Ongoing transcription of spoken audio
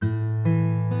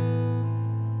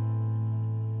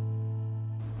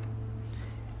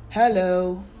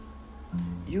Hello,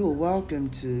 you are welcome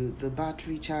to the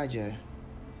battery charger.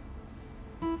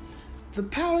 The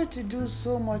power to do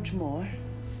so much more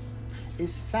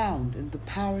is found in the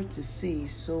power to see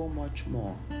so much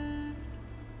more.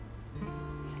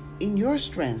 In your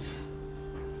strength,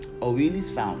 a will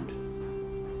is found.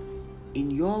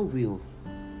 In your will,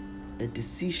 a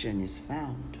decision is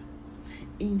found.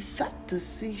 In that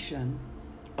decision,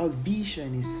 a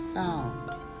vision is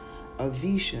found. A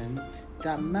vision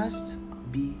that must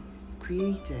be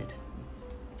created.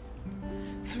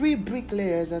 3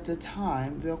 bricklayers at a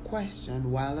time were questioned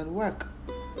while at work.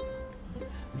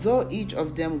 Though each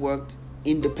of them worked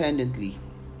independently,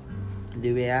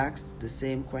 they were asked the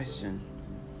same question: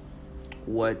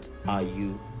 what are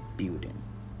you building?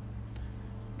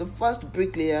 The first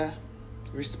bricklayer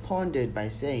responded by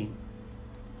saying,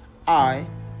 I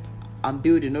am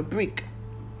building a brick.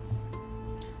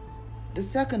 The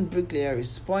second bricklayer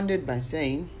responded by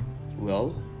saying,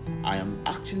 well, I am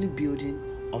actually building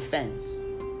a fence.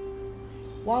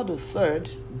 While the third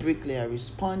bricklayer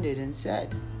responded and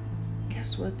said,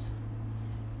 guess what?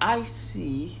 I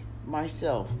see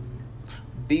myself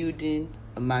building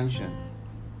a mansion.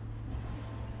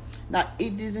 Now,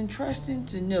 it is interesting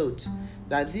to note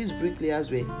that these bricklayers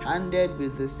were handed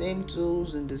with the same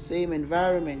tools in the same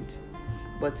environment,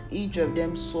 but each of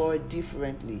them saw it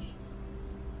differently.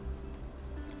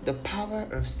 The power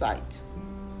of sight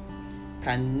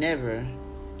can never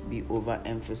be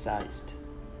overemphasized.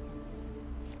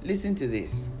 Listen to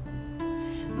this.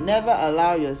 Never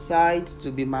allow your sight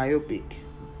to be myopic.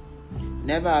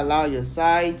 Never allow your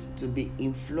sight to be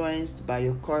influenced by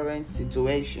your current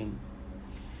situation.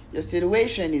 Your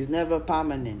situation is never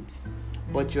permanent,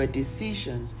 but your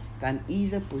decisions can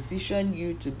either position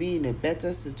you to be in a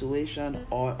better situation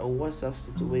or a worse off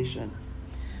situation.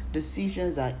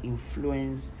 Decisions are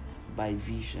influenced by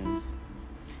visions.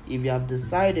 If you have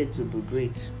decided to be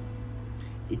great,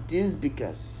 it is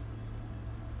because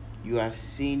you have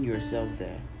seen yourself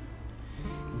there.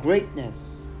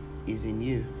 Greatness is in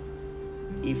you,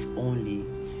 if only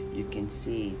you can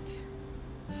see it.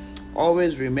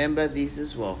 Always remember this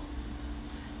as well,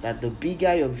 that the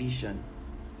bigger your vision,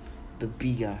 the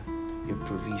bigger your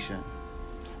provision.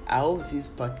 I hope this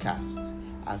podcast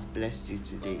has blessed you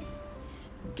today.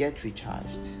 Get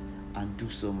recharged and do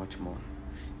so much more.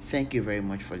 Thank you very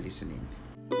much for listening.